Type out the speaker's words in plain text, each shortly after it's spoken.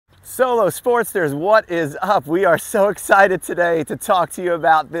Solow Sportsters, what is up? We are so excited today to talk to you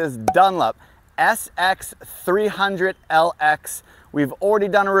about this Dunlop SX 300LX. We've already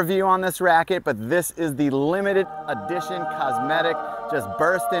done a review on this racket, but this is the limited edition cosmetic, just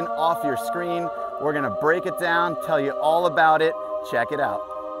bursting off your screen. We're gonna break it down, tell you all about it. Check it out.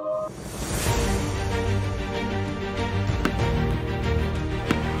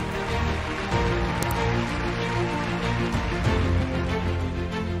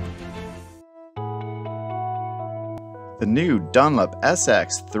 The new Dunlop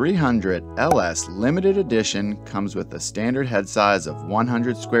SX 300LS limited edition comes with a standard head size of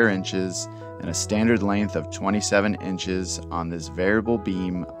 100 square inches and a standard length of 27 inches on this variable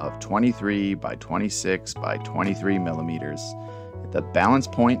beam of 23 by 26 by 23 millimeters. The balance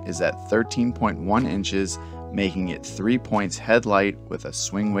point is at 13.1 inches, making it 3 points headlight with a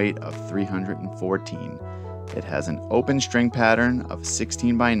swing weight of 314. It has an open string pattern of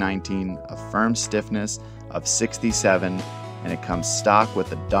 16 by 19, a firm stiffness of 67, and it comes stock with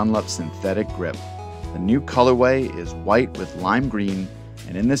a Dunlop synthetic grip. The new colorway is white with lime green,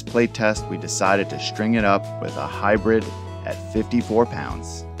 and in this play test we decided to string it up with a hybrid at 54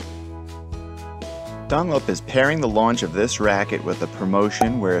 pounds. Dunlop is pairing the launch of this racket with a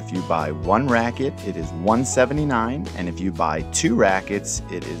promotion where if you buy one racket it is $179, and if you buy two rackets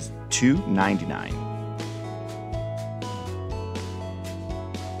it is $299.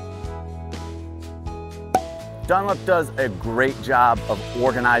 Dunlop does a great job of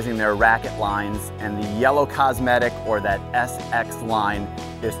organizing their racket lines, and the yellow cosmetic, or that SX line,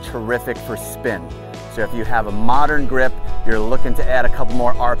 is terrific for spin. So if you have a modern grip, you're looking to add a couple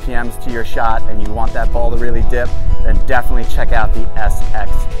more RPMs to your shot and you want that ball to really dip, then definitely check out the SX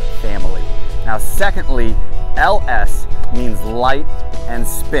family. Now secondly, LS means light and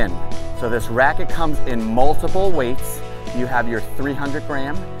spin. So this racket comes in multiple weights. You have your 300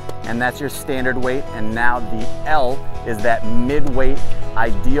 gram, and that's your standard weight, and now the L is that mid-weight,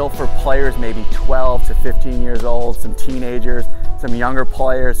 ideal for players maybe 12 to 15 years old, some teenagers, some younger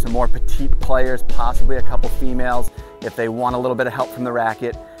players, some more petite players, possibly a couple females if they want a little bit of help from the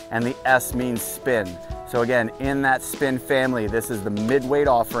racket. And the S means spin. So again, in that spin family, this is the mid-weight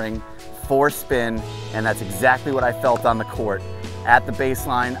offering for spin, and that's exactly what I felt on the court. At the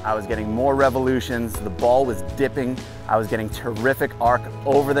baseline, I was getting more revolutions, the ball was dipping, I was getting terrific arc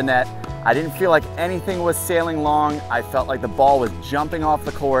over the net. I didn't feel like anything was sailing long. I felt like the ball was jumping off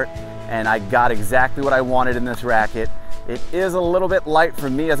the court, and I got exactly what I wanted in this racket. It is a little bit light for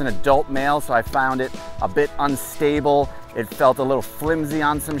me as an adult male, so I found it a bit unstable. It felt a little flimsy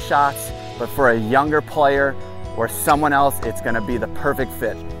on some shots, but for a younger player or someone else, it's gonna be the perfect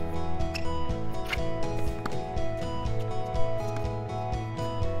fit.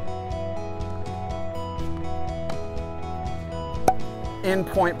 In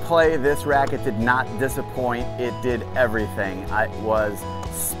point play, this racket did not disappoint. It did everything. I was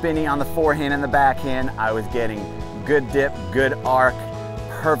spinning on the forehand and the backhand. I was getting good dip, good arc,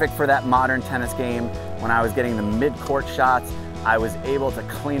 perfect for that modern tennis game. When I was getting the mid-court shots, I was able to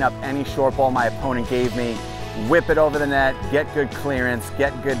clean up any short ball my opponent gave me, whip it over the net, get good clearance,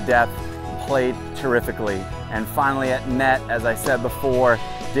 get good depth, played terrifically. And finally at net, as I said before,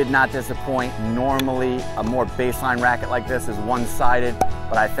 did not disappoint. Normally, a more baseline racket like this is one-sided,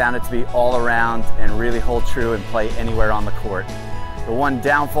 but I found it to be all around and really hold true and play anywhere on the court. The one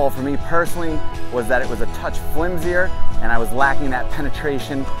downfall for me personally was that it was a touch flimsier and I was lacking that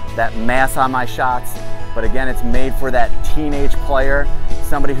penetration, that mass on my shots. But again, it's made for that teenage player,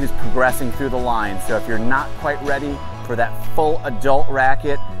 somebody who's progressing through the line. So if you're not quite ready for that full adult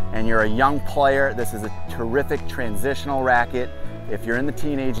racket and you're a young player, this is a terrific transitional racket. If you're in the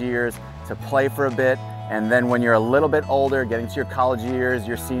teenage years, to play for a bit, and then when you're a little bit older, getting to your college years,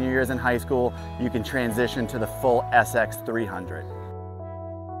 your senior years in high school, you can transition to the full SX 300.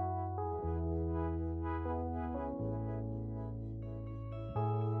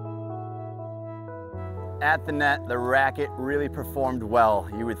 At the net, the racket really performed well.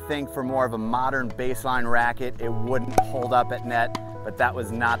 You would think for more of a modern baseline racket, it wouldn't hold up at net, but that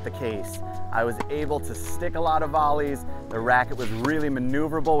was not the case. I was able to stick a lot of volleys. The racket was really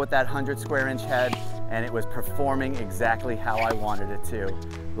maneuverable with that 100 square inch head, and it was performing exactly how I wanted it to.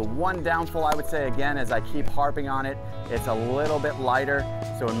 The one downfall I would say, again, as I keep harping on it, it's a little bit lighter.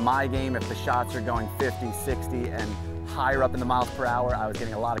 So in my game, if the shots are going 50, 60, and higher up in the miles per hour, I was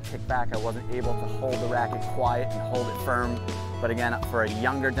getting a lot of kickback. I wasn't able to hold the racket quiet and hold it firm. But again, for a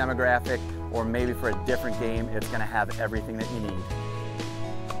younger demographic, or maybe for a different game, it's gonna have everything that you need.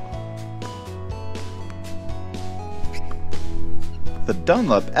 The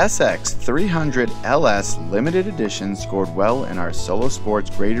Dunlop SX 300 LS limited edition scored well in our Solow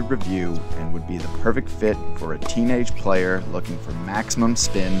Sports graded review and would be the perfect fit for a teenage player looking for maximum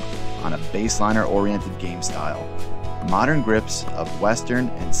spin on a baseliner-oriented game style. Modern grips of Western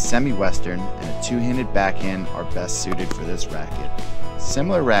and semi-Western and a two-handed backhand are best suited for this racket.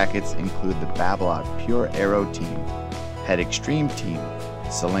 Similar rackets include the Babolat Pure Aero Team, Head Extreme Team,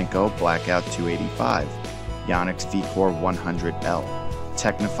 Solinco Blackout 285, Yonex V-Core 100L,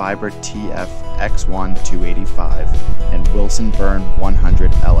 Technofiber TF X1 285, and Wilson Burn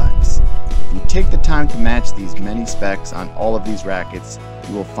 100LX. If you take the time to match these many specs on all of these rackets,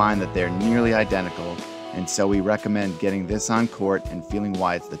 you will find that they're nearly identical, and so we recommend getting this on court and feeling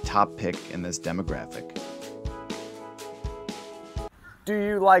why it's the top pick in this demographic. Do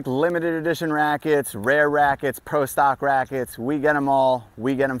you like limited edition rackets, rare rackets, pro stock rackets? We get them all,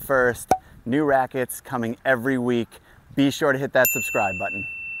 we get them first. New rackets coming every week. Be sure to hit that subscribe button.